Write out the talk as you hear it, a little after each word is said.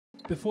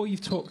before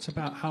you've talked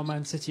about how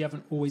Man City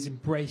haven't always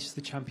embraced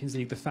the Champions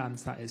League, the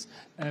fans that is,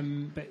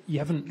 but you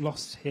haven't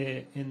lost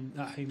here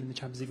at home in the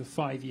Champions League for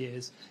 5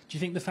 years. Do you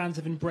think the fans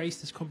have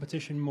embraced this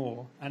competition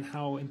more, and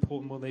how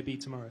important will they be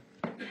tomorrow?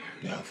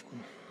 Yeah, of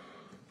course.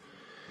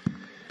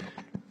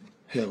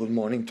 Yeah, good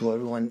morning to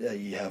everyone.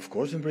 Yeah, of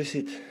course, embrace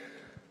it.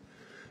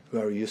 We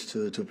are used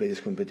to play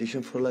this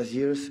competition for the last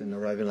years and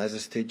arriving last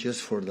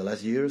stages for the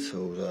last year.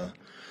 So,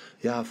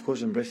 yeah, of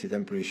course, embrace it.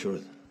 I'm pretty sure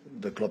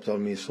the club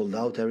told me sold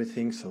out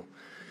everything, so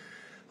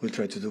we'll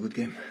try to do a good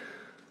game.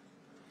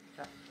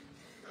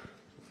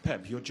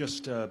 Pep, you're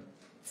just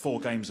 4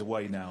 games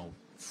away now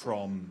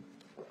from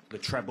the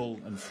treble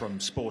and from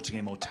sporting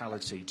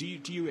immortality.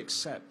 Do you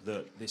accept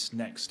that this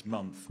next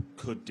month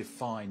could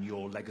define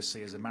your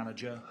legacy as a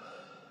manager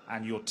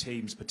and your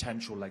team's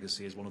potential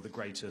legacy as one of the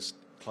greatest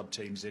club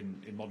teams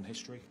in modern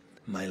history?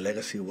 My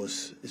legacy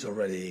is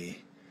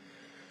already...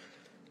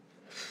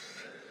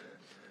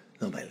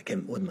 No, my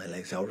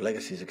legacy? Our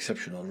legacy is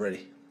exceptional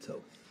already.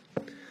 So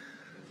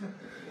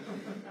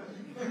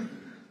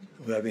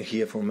we have been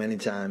here for many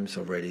times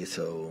already,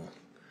 so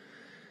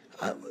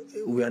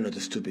we are not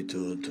stupid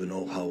to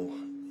know how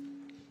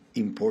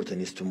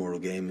important is tomorrow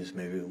game. Is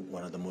maybe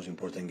one of the most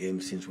important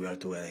games since we are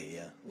today.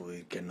 Yeah,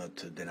 we cannot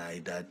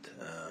deny that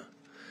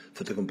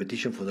for the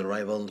competition, for the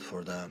rival,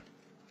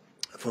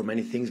 for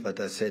many things. But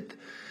I said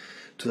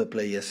to the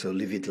players, so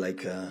leave it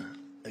like a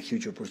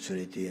huge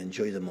opportunity.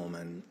 Enjoy the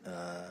moment.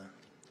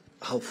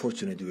 How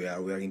fortunate we are!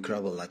 We are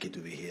incredibly lucky to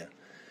be here.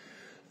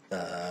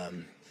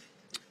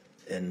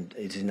 And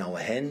it's in our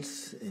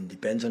hands. It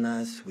depends on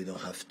us. We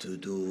don't have to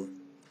do,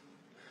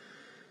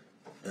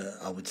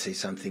 I would say,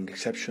 something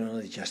exceptional.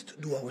 It's just to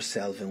do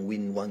ourselves and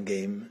win one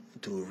game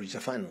to reach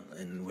the final.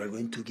 And we're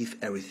going to give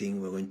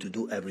everything. We're going to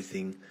do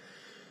everything.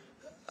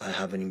 I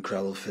have an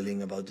incredible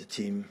feeling about the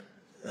team,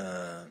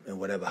 and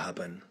whatever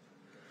happened.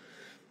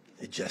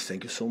 It's just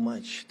thank you so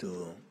much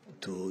to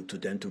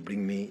them to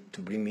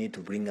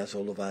bring us,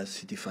 all of us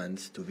City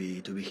fans, to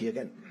be here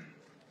again.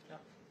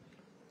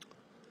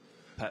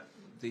 Pep,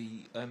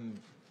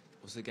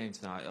 what's the game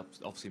tonight?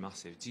 Obviously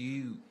massive.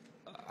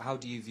 How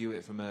do you view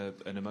it from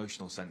an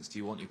emotional sense? Do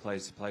you want your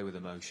players to play with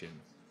emotion,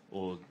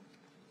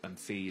 and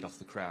feed off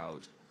the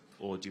crowd,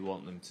 or do you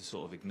want them to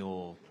sort of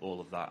ignore all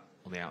of that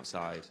on the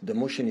outside? The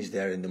emotion is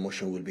there, and the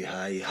emotion will be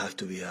high. You have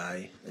to be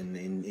high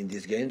in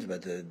these games,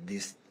 but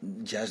this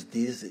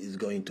is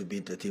going to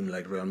beat a team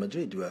like Real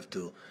Madrid. You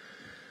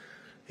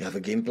have a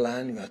game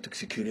plan. You have to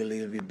execute it a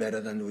little bit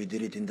better than we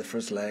did it in the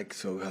first leg.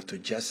 So we have to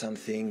adjust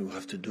something. We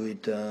have to do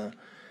it, a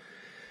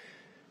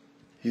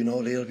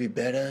little bit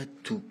better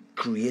to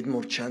create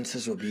more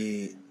chances or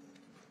be,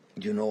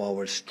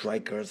 our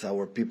strikers,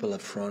 our people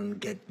up front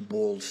get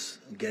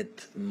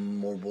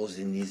more balls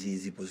in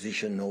easy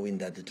position, knowing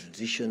that the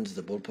transitions,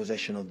 the ball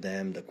possession of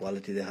them, the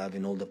quality they have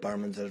in all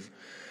departments are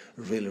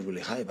really,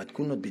 really high, but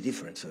could not be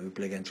different. So we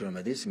play against Real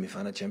Madrid,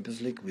 semi-final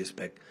Champions League. We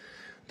expect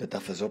the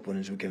toughest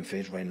opponents we can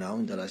face right now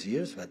in the last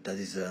years, but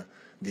this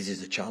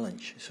is a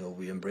challenge. So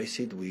we embrace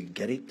it, we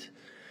get it,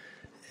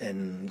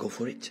 and go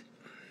for it.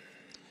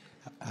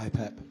 Hi,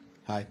 Pep.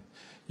 Hi.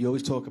 You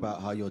always talk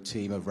about how your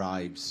team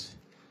arrives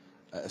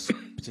at a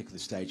particular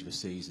stage of a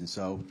season.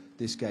 So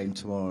this game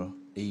tomorrow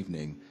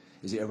evening,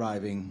 is it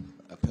arriving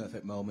at a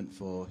perfect moment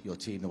for your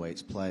team, the way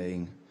it's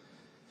playing?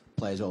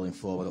 Players all in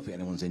form, I don't think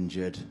anyone's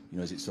injured.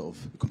 Is it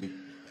it could be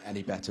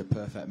any better,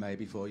 perfect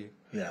maybe for you?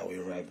 Yeah, we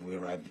arrived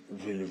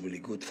really, really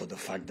good for the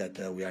fact that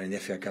we are in the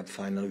FA Cup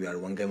final. We are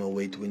 1 game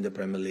away to win the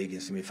Premier League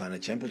and semi-final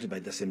Champions League, but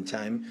at the same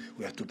time,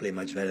 we have to play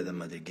much better than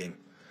Madrid game.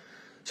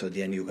 So at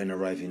the end, you can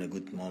arrive in a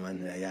good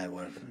moment.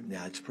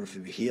 It's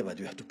perfect here, but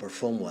you have to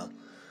perform well.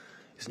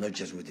 It's not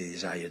just with the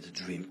desire, the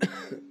dream.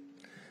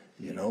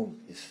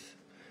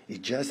 It's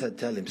just I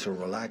tell him, so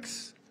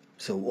relax.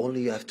 So all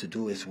you have to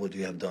do is what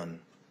you have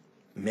done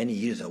many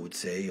years, I would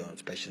say, or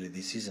especially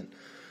this season.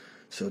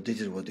 So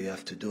this is what you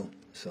have to do.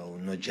 So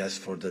not just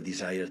for the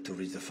desire to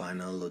reach the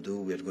final,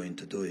 we are going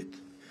to do it.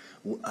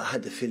 I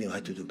had the feeling I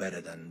had to do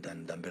better than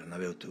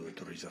Bernabeu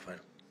to reach the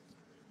final.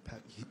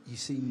 Pep, you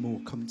seem more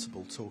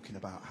comfortable talking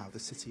about how the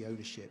City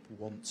ownership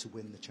want to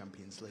win the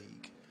Champions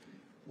League.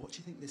 What do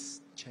you think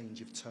this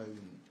change of tone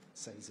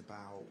says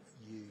about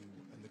you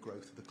and the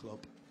growth of the club?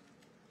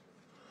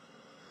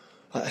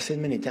 I said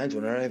many times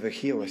when I arrived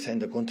here, I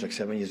signed the contract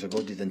 7 years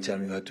ago, didn't tell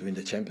me how to win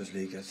the Champions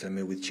League. I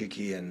met with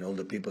Chiqui and all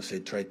the people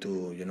said try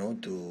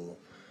to,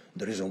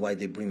 the reason why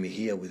they bring me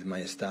here with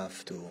my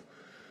staff to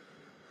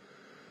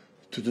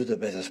do the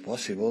best as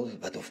possible.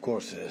 But of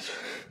course,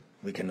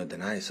 we cannot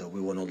deny, so we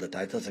won all the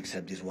titles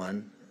except this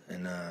one.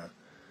 And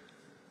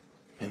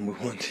we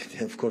want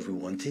it. Of course we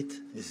want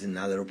it. This is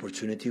another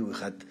opportunity. We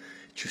had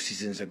 2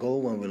 seasons ago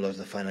when we lost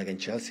the final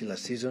against Chelsea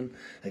last season,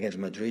 against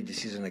Madrid this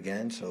season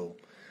again. So,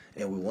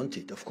 and we want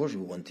it. Of course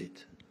we want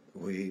it.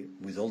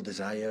 With all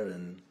desire,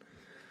 and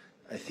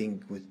I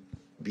think with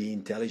being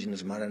intelligent and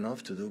smart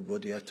enough to do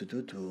what you have to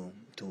do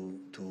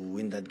to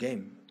win that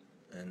game.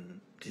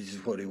 And this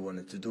is what we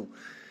wanted to do.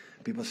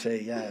 People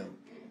say, yeah,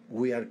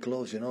 we are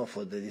close,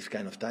 for this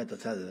kind of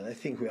titles. I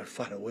think we are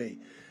far away.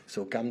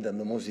 So come the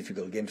most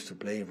difficult games to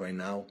play right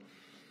now.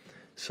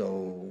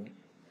 So,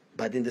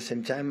 but in the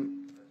same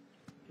time,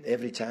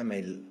 every time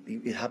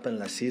it happened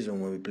last season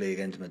when we play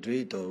against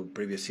Madrid or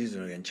previous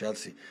season against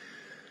Chelsea.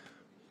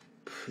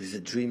 It's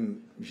a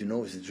dream,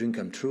 it's a dream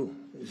come true.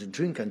 It's a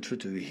dream come true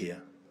to be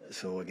here.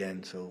 So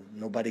again,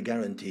 nobody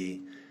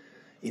guarantee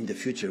in the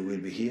future we'll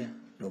be here.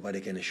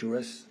 Nobody can assure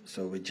us.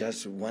 So we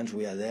just, once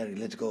we are there,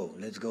 let's go.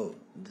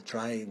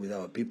 Try with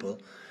our people.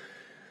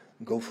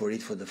 Go for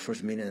it for the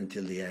first minute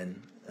until the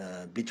end.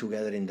 Be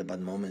together in the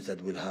bad moments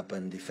that will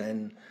happen.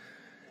 Defend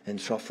and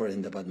suffer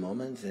in the bad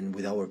moments. And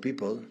with our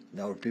people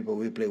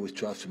will play with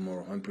 12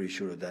 tomorrow. I'm pretty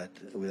sure of that.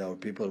 With our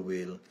people,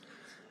 we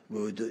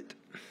will do it.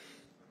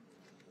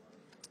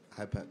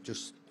 Hi Pep,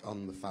 just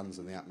on the fans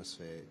and the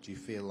atmosphere, do you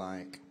feel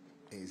like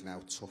it is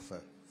now tougher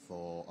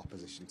for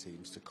opposition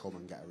teams to come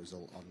and get a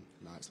result on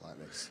nights like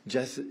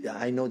this?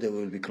 I know they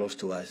will be close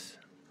to us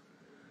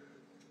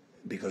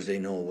because they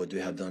know what we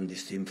have done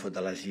this team for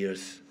the last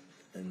years,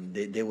 and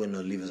they will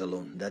not leave us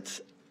alone.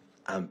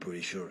 I'm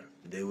pretty sure.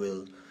 They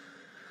will,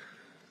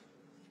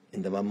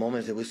 in the bad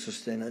moments, they will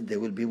sustain us, they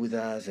will be with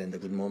us, and the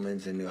good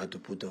moments, and you have to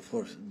put, of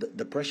course,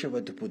 the pressure we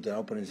have to put the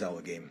opponents is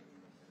our game.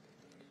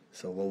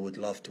 So we would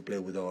love to play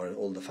with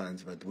all the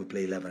fans, but we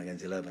play 11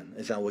 against 11.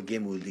 It's our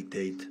game will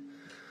dictate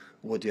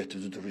what you have to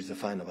do to reach the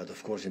final. But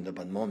of course, in the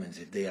bad moments,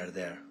 if they are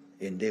there,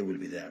 and they will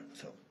be there,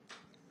 so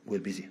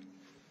we're busy.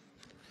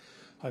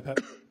 Hi,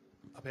 Pep.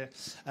 Up here.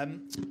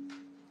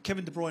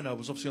 Kevin De Bruyne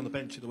was obviously on the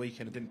bench at the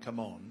weekend and didn't come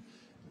on.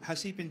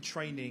 Has he been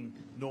training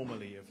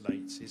normally of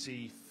late? Is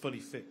he fully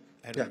fit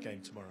ahead of the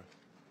game tomorrow?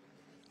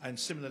 And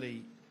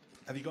similarly,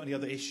 have you got any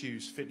other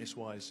issues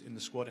fitness-wise in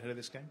the squad ahead of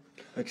this game?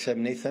 Except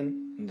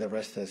Nathan, the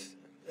rest is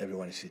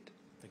everyone is fit.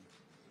 Thank you.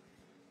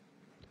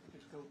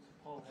 Let's go to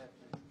Paul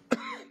here.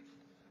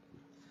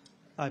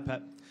 Hi,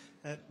 Pep.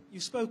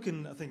 You've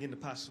spoken, I think, in the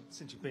past,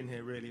 since you've been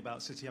here, really,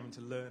 about City having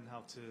to learn how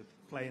to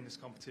play in this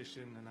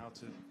competition and how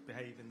to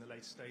behave in the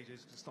later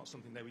stages, because it's not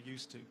something they were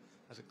used to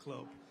as a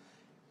club.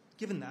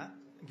 Given that,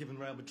 and given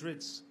Real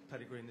Madrid's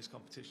pedigree in this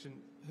competition,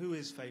 who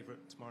is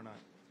favourite tomorrow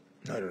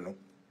night? I don't know.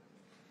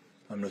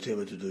 I'm not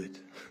able to do it.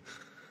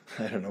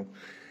 I don't know.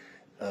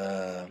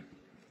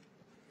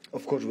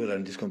 Of course, we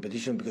learn this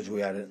competition because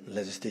we are at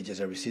less stages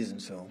every season,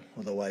 so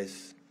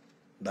otherwise,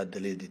 but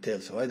the little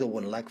details. So I don't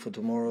want luck for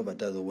tomorrow,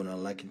 but I don't want to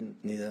luck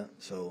neither.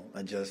 So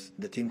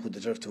the team who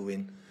deserves to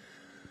win,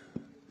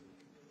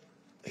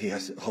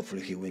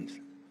 hopefully he wins.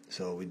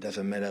 So it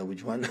doesn't matter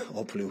which one,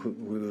 hopefully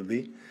we will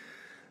be.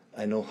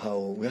 I know how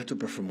we have to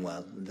perform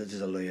well. That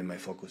is always my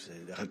focus.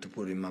 I have to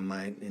put in my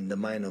mind,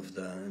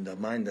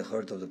 the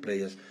heart of the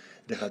players.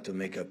 They have to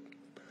make an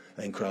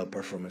incredible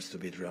performance to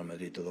beat Real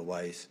Madrid.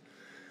 Otherwise,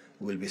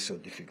 it will be so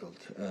difficult.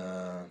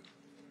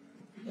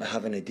 I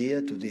have an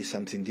idea to do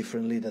something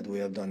differently that we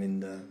have done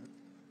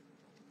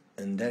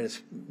and that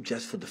is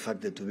just for the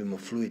fact that to be more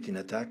fluid in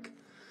attack.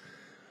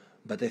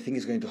 But I think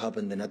it's going to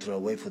happen the natural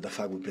way for the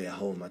fact we play at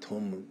home. At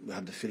home, we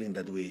have the feeling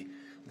that we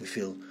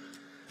feel.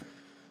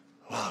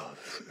 Wow,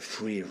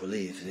 free,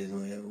 relief.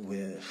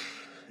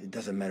 It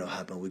doesn't matter what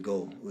happens. We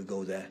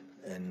go there,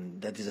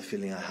 and that is a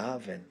feeling I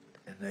have, and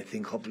I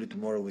think hopefully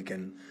tomorrow we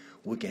can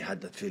have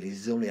that feeling.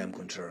 It's only I'm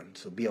concerned.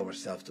 So be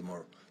ourselves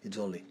tomorrow. It's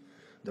only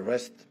the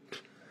rest.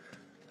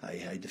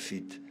 I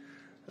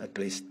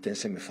placed 10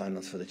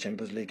 semi-finals for the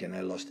Champions League, and I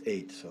lost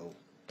 8. So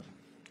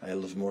I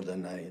lost more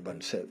than I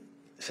won 7.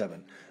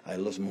 I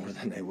lost more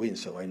than I win.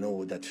 So I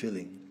know that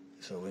feeling.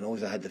 So I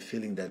always had the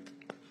feeling that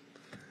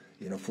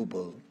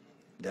football.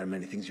 There are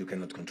many things you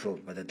cannot control,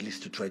 but at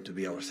least to try to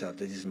be ourselves.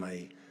 That is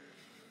my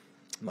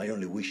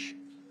only wish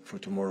for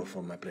tomorrow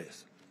for my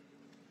players.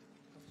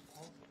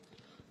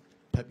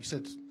 Pep, you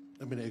said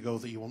a minute ago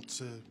that you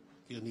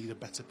need a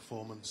better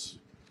performance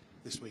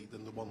this week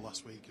than the one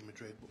last week in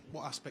Madrid.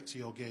 What aspects of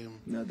your game?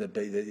 No,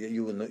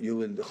 you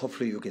will.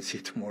 Hopefully, you can see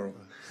it tomorrow.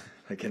 Right.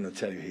 I cannot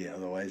tell you here.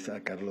 Otherwise,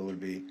 Carlo will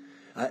be.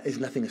 It's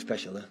nothing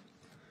special,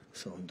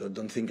 so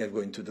don't think I'm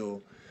going to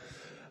do.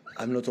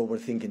 I'm not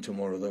overthinking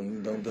tomorrow.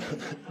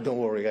 Don't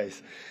worry,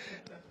 guys.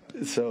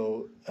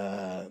 So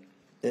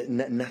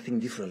nothing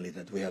differently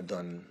that we have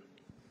done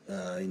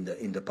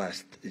in the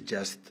past. It's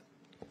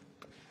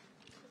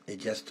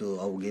just to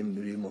our game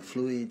be more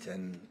fluid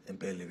and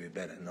play a little bit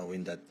better,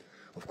 knowing that,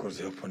 of course,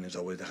 the opponents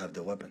always have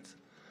the weapons.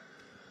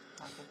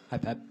 Hi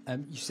Pep.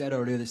 You said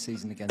earlier this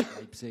season against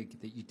Leipzig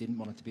that you didn't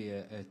want it to be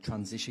a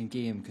transition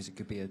game because it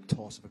could be a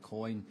toss of a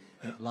coin.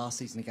 Yeah. Last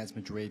season against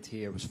Madrid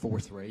here was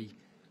 4-3.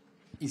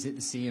 Is it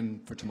the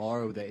same for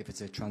tomorrow, that if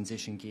it's a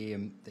transition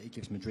game, that it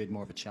gives Madrid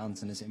more of a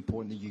chance, and is it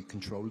important that you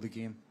control the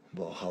game?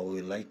 Well, how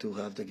we like to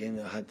have the game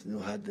I had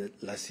the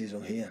last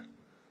season here.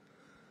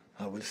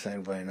 I will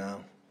sign right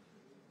now.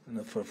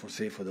 Not for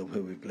the way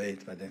we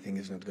played, but I think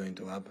it's not going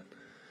to happen.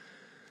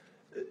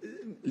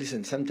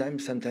 Listen,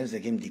 sometimes the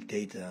game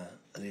dictates a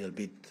little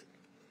bit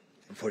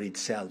for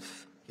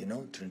itself.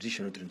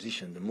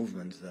 Transition, the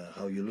movements,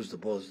 how you lose the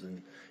balls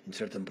in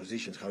certain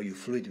positions, how you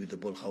fluid with the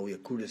ball, how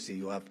accuracy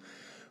you have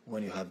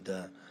when you have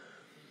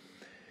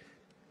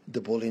the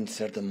ball in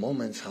certain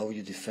moments, how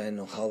you defend,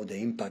 or how the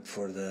impact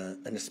for the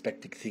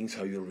unexpected things,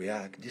 how you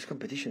react. This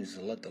competition is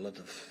a lot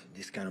of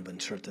this kind of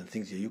uncertain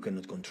things that you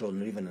cannot control,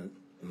 not even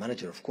a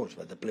manager, of course,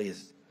 but the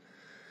players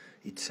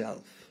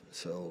itself.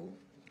 So,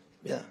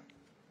 yeah.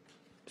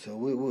 So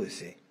we will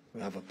see.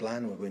 We have a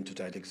plan. We're going to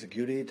try to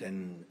execute it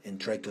and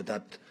try to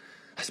adapt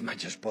as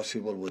much as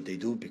possible what they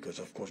do, because,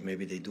 of course,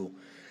 maybe they do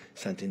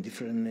something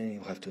different and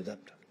you have to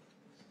adapt.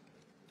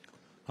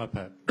 Hi,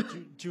 Pep.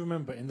 Do you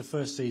remember in the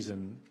first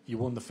season, you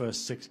won the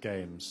first 6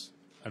 games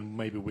and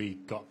maybe we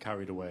got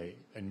carried away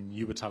and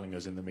you were telling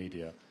us in the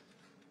media,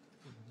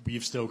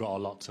 you've still got a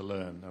lot to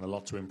learn and a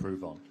lot to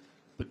improve on.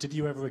 But did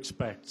you ever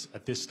expect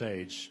at this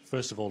stage,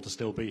 first of all, to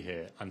still be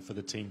here and for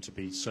the team to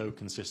be so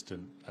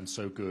consistent and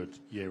so good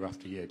year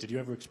after year? Did you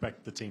ever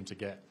expect the team to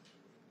get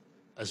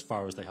as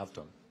far as they have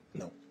done?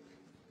 No.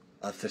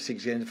 After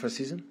 6 games the first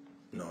season?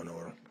 No.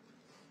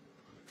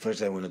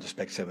 First, I would not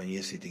expect 7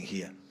 years sitting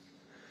here.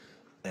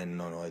 And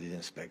no, I didn't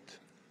expect.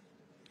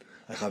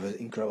 I have an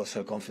incredible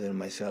self-confidence in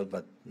myself,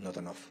 but not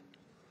enough.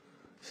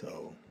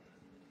 So,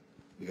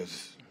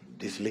 because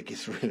this league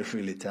is really,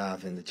 really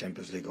tough, and the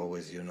Champions League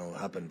always,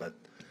 happen. But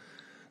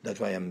that's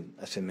why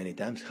I said many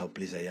times how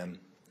pleased I am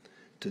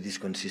to this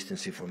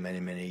consistency for many,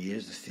 many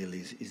years. Still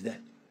is there.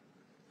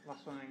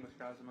 Last one in English,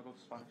 guys, and I'll go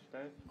to Spanish.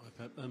 Dave? Hi,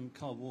 Pep.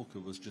 Carl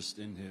Walker was just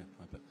in here,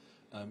 hi, Pep,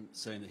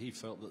 saying that he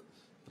felt that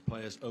the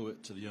players owe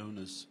it to the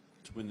owners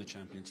to win the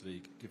Champions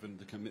League, given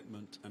the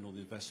commitment and all the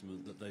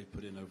investment that they've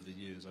put in over the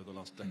years, over the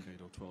last decade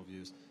or 12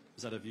 years.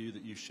 Is that a view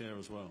that you share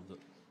as well,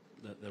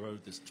 that they're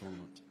owed this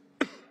tournament?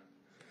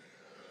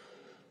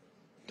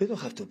 They don't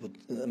have to put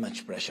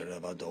much pressure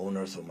about the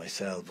owners or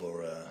myself,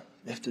 or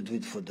they have to do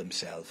it for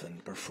themselves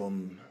and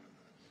perform.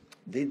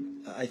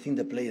 I think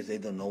the players, they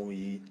don't know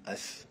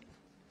us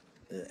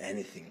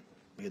anything,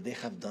 because they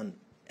have done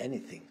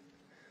anything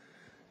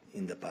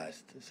in the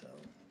past. So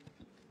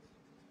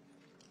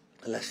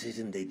last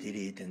season they did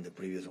it, and the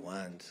previous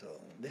one. So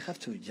they have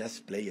to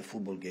just play a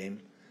football game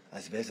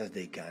as best as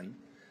they can.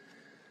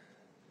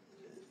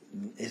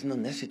 It's not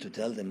necessary to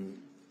tell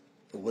them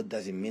what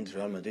does it mean to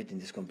Real Madrid in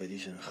this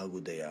competition, how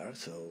good they are.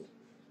 So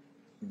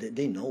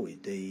they know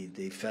it.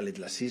 They felt it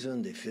last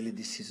season. They feel it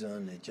this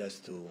season. And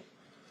just to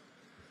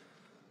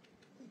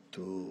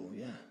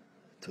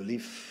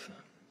live.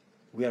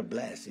 We are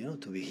blessed,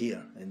 to be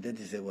here, and that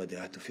is what they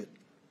have to feel.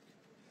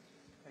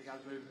 Hey guys,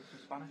 moving to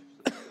Spanish.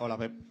 Hola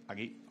Pep,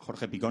 aquí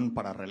Jorge Picón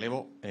para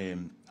Relevo.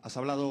 Has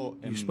hablado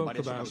en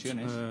varias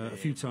ocasiones. A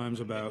few times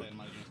about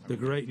the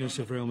greatness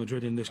of Real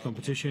Madrid in this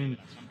competition,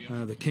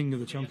 the king of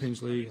the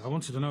Champions League. I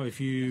wanted to know if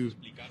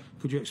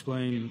could you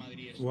explain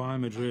why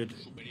Madrid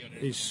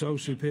is so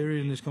superior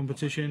in this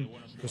competition?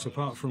 Because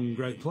apart from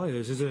great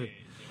players,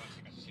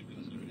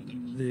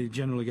 they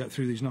generally get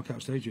through these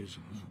knockout stages.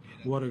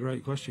 What a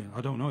great question.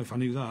 I don't know if I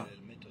knew that.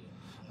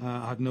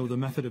 I'd know the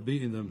method of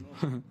beating them.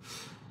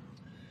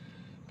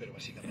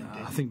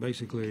 I think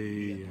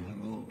basically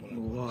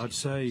what I'd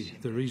say,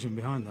 the reason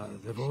behind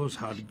that, they've always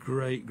had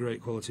great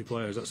quality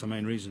players. That's the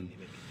main reason.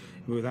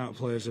 Without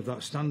players of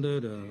that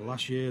standard,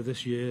 last year,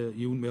 this year,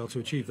 you wouldn't be able to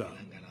achieve that.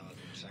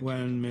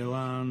 When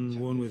Milan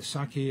won with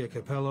Sacchi,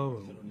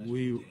 Capello,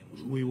 we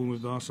won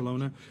with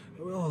Barcelona,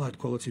 we all had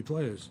quality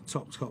players,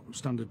 top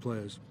standard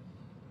players.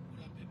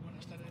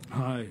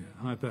 Hi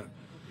Pep.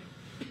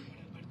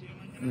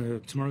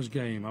 Tomorrow's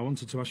game, I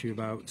wanted to ask you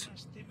about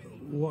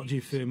what do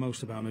you fear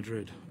most about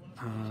Madrid?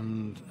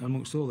 And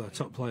amongst all their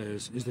top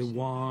players, is there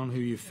one who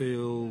you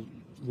feel,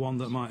 one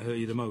that might hurt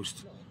you the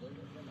most?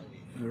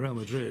 Real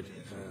Madrid,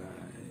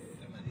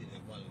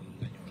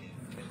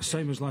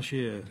 same as last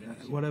year,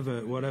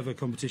 whatever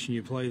competition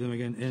you play them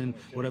again in,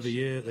 whatever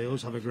year, they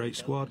always have a great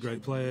squad,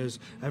 great players.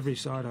 Every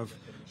side I've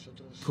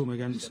come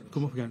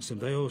up against them,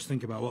 they always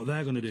think about what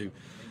they're going to do.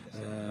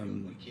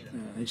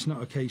 It's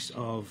not a case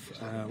of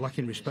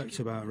lacking respect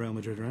about Real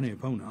Madrid or any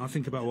opponent. I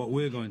think about what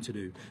we're going to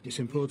do. It's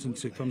important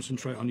to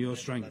concentrate on your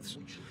strengths.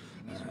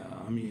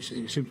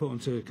 It's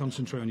important to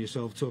concentrate on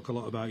yourself, talk a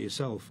lot about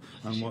yourself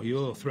and what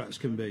your threats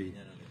can be.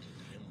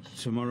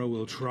 Tomorrow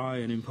we'll try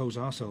and impose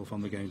ourselves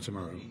on the game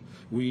tomorrow.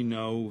 We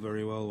know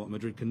very well what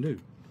Madrid can do.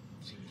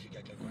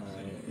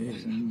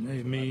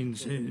 It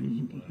means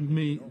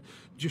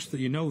just that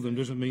you know them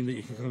doesn't mean that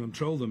you can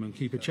control them and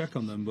keep a check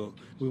on them, but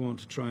we want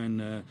to try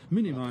and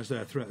minimise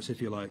their threats,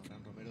 if you like.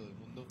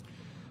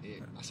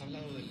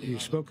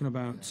 You've spoken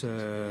about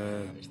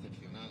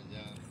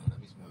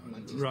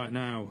right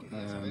now.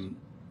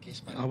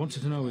 I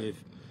wanted to know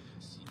if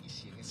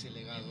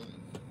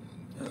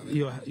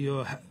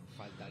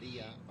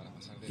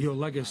your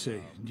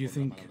legacy. Do you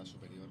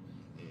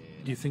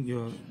think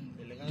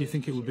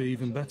it would be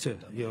even better?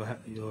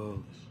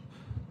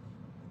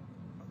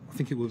 I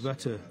think it would be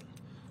better.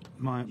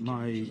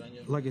 My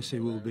legacy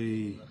will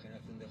be.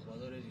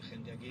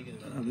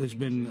 There's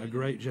been a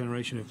great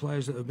generation of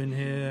players that have been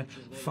here.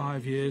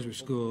 5 years, we've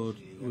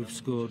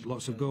scored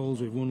lots of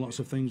goals. We've won lots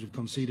of things. We've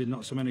conceded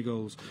not so many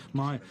goals.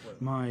 My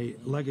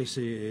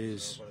legacy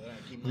is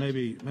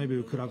maybe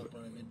we could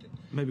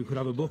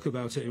have a book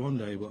about it one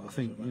day. But I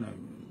think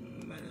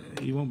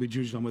you won't be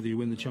judged on whether you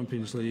win the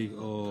Champions League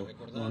or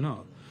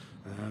not.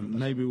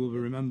 Maybe we'll be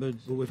remembered,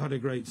 but we've had a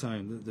great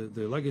time.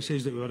 The legacy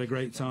is that we've had a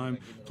great time,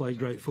 played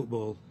great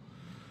football,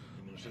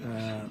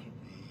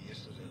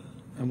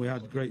 and we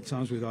had great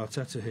times with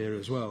Arteta here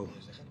as well.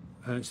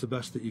 And it's the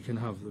best that you can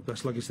have. The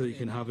best legacy that you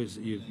can have is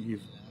that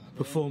you've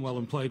performed well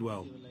and played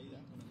well.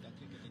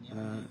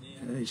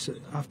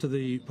 After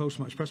the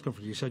post-match press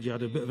conference, you said you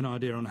had a bit of an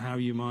idea on how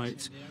you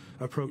might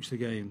approach the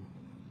game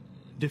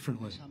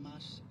differently.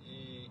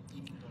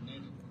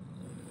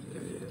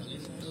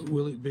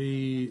 Will it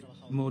be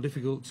more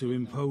difficult to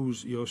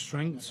impose your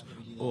strengths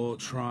or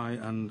try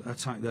and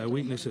attack their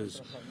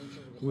weaknesses?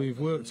 We've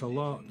worked a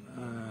lot.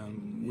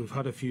 We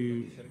had a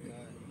few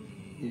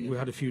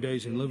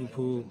days in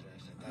Liverpool.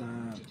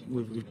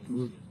 We've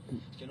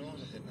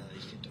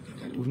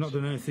not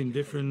done anything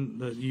different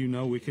that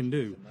we can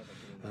do.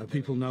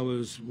 People know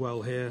us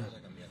well here.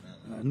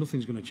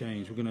 Nothing's going to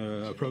change. We're going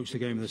to approach the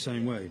game in the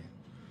same way.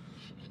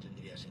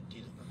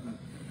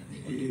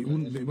 It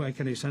wouldn't make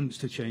any sense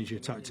to change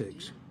your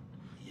tactics.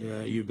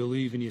 You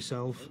believe in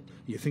yourself.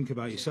 You think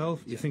about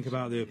yourself. You think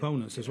about the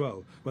opponents as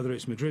well, whether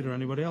it's Madrid or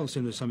anybody else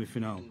in the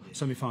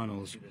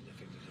semi-finals.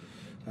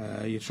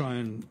 You try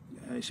and.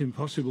 It's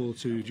impossible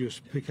to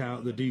just pick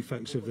out the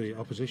defects of the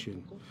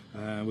opposition.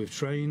 We've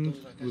trained,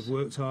 we've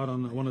worked hard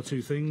on one or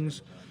two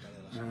things.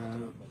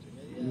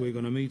 We're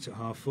going to meet at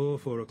 4:30,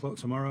 4 o'clock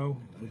tomorrow.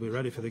 We'll be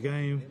ready for the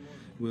game.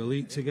 We'll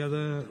eat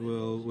together.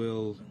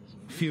 We'll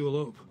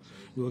fuel up.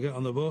 We'll get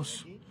on the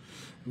bus,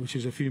 which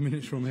is a few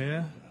minutes from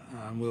here,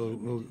 and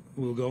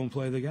we'll go and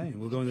play the game.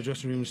 We'll go in the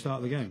dressing room and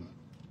start the game.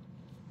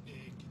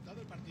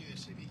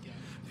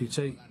 If you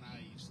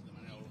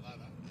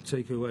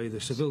take away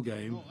the Seville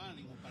game,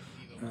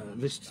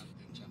 this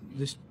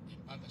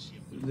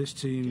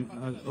team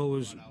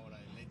always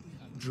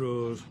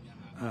draws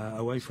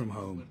away from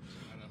home.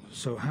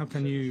 So what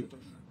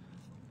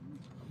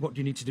do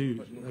you need to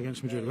do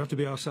against Madrid? We have to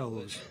be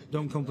ourselves.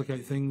 Don't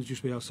complicate things,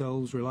 just be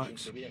ourselves,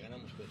 relax.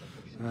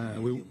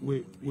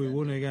 We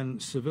won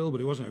against Seville,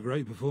 but it wasn't a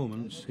great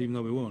performance, even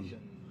though we won.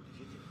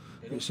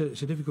 It's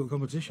a difficult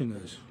competition,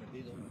 this.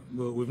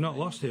 But we've not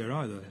lost here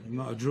either. We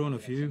might have drawn a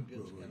few.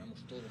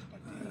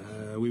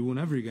 We won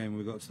every game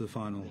we got to the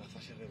final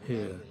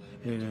here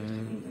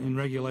in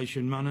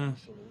regulation manner.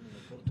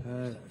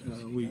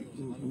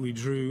 We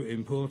drew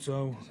in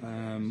Porto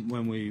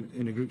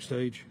in a group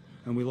stage,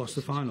 and we lost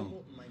the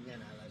final.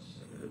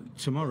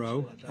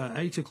 Tomorrow at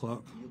 8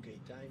 o'clock,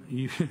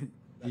 you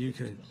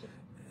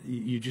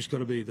just got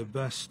to be the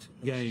best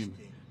game.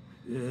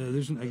 There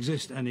doesn't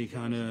exist any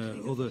kind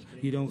of other.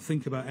 You don't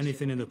think about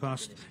anything in the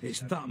past. It's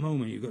that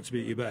moment you've got to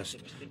be at your best.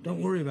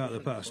 Don't worry about the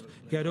past.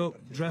 Get up,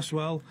 dress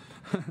well,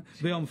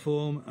 be on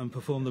form, and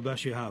perform the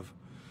best you have.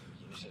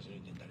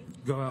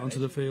 Go out onto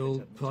the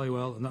field, play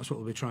well, and that's what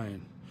we'll be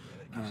trying.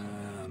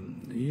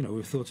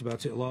 We've thought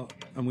about it a lot,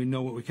 and we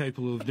know what we're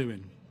capable of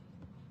doing.